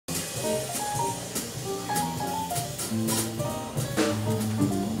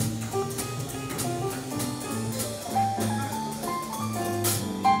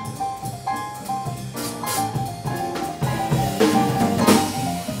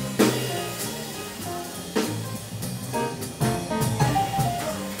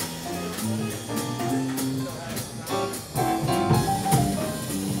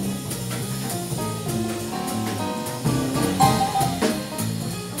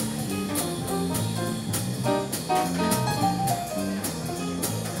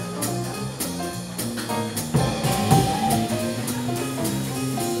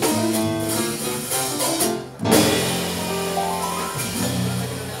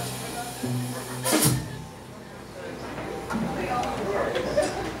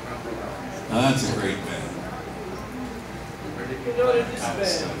that's a great band. Where did you know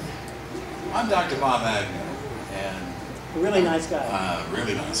this band? I'm Dr. Bob Agnew, and A really nice guy.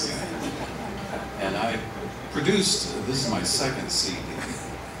 Really nice guy. And I produced, this is my second CD.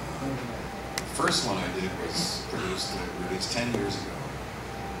 The first one I did was released 10 years ago.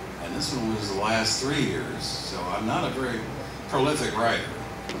 And this one was the last 3 years, so I'm not a very prolific writer.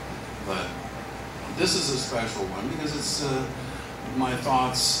 But this is a special one because it's my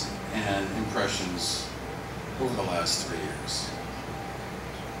thoughts and impressions over the last 3 years.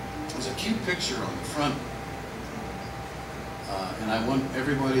 There's a cute picture on the front, and I want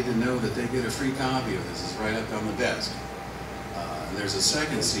everybody to know that they get a free copy of this. It's right up on the desk. And there's a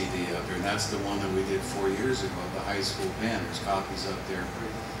second CD up there, and that's the one that we did 4 years ago, the high school band. There's copies up there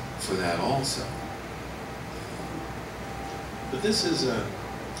for that also. But this is a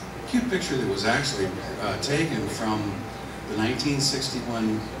cute picture that was actually taken from the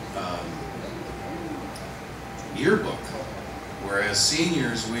 1961 yearbook, where as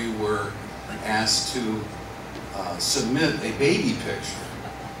seniors we were asked to submit a baby picture,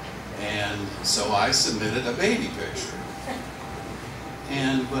 and so I submitted a baby picture.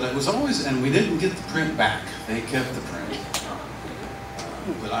 But it was always, and we didn't get the print back. They kept the print.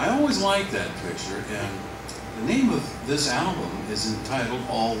 But I always liked that picture, and the name of this album is entitled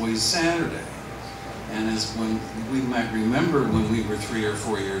Always Saturday. And as when we might remember when we were 3 or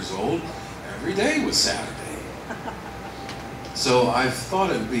 4 years old, every day was Saturday. So I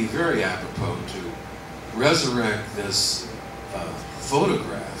thought it would be very apropos to resurrect this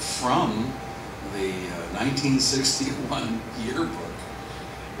photograph from the 1961 yearbook.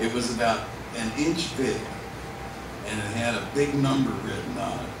 It was about an inch big, and it had a big number written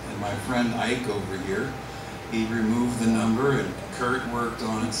on it. And my friend Ike over here, he removed the number, and Kurt worked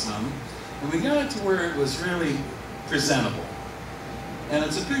on it some. And we got it to where it was really presentable. And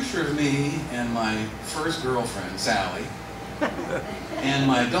it's a picture of me and my first girlfriend, Sally, and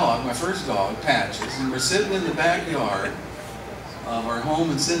my dog, my first dog, Patches, and we're sitting in the backyard of our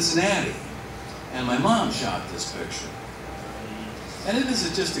home in Cincinnati. And my mom shot this picture. And it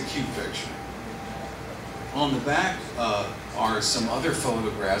is just a cute picture. On the back are some other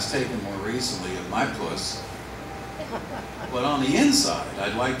photographs taken more recently of my puss. But on the inside,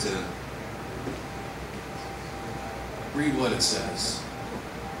 I'd like to read what it says.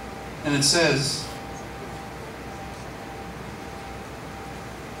 And it says,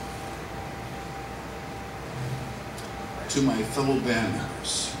 to my fellow band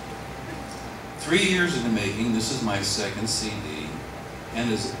members, 3 years in the making, this is my second CD, and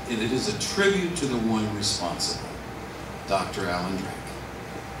it is a tribute to the one responsible, Dr. Alan Drake.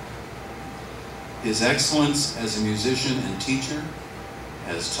 His excellence as a musician and teacher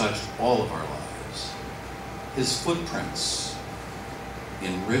has touched all of our lives. His footprints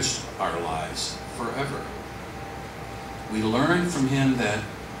enriched our lives forever. We learned from him that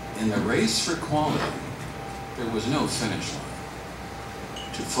in the race for quality, there was no finish line.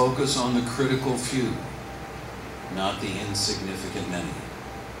 To focus on the critical few, not the insignificant many.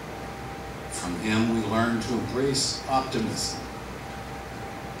 From him, we learned to embrace optimism,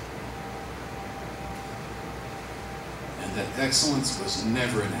 and that excellence was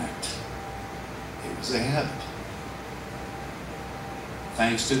never an act. It was a habit.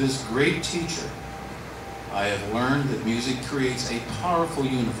 Thanks to this great teacher, I have learned that music creates a powerful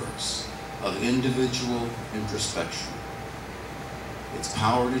universe of individual introspection. Its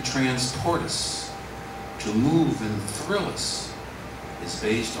power to transport us, to move and thrill us, is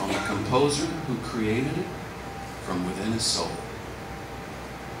based on the composer who created it from within his soul.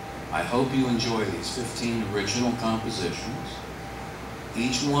 I hope you enjoy these 15 original compositions,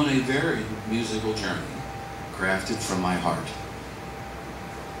 each one a varied musical journey, crafted from my heart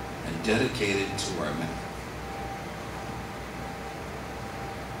and dedicated to our memory.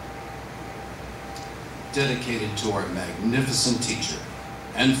 Dedicated to our magnificent teacher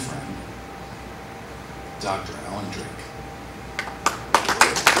and friend, Dr. Alan Drake.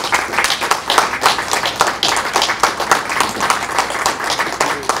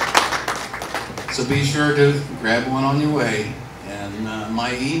 So be sure to grab one on your way, and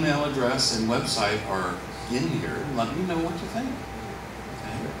my email address and website are in here. Let me know what you think.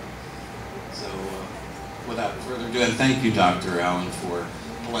 Okay? So without further ado, and thank you, Dr. Allen, for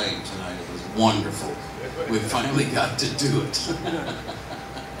playing tonight. It was wonderful. We finally got to do it.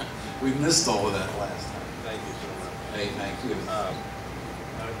 We missed all of that last time. Thank you so much. Hey, thank you.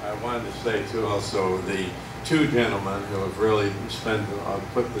 I wanted to say too also, the two gentlemen who have really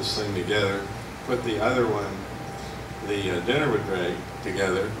put this thing together, put the other one, the Dinner with Drake,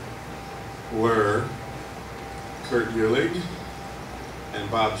 together, were Kurt Uhlig and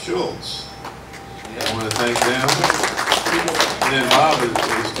Bob Schultz. I want to thank them. And then Bob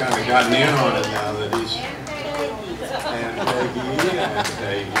has kind of gotten in on it now that he's, and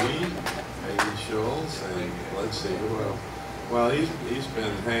Peggy Schultz, and let's see who else. Well, he's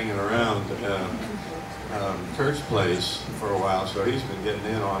been hanging around Kurt's place for a while, so he's been getting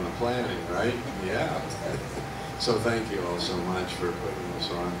in on the planning, right? Yeah. So thank you all so much for putting this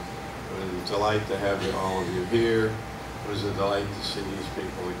on. It was a delight to have all of you here. It was a delight to see these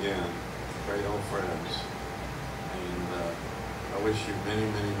people again, great old friends. And I wish you many,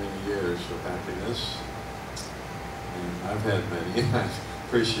 many, many years of happiness. And I've had many, and I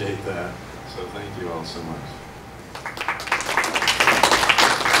appreciate that. So thank you all so much.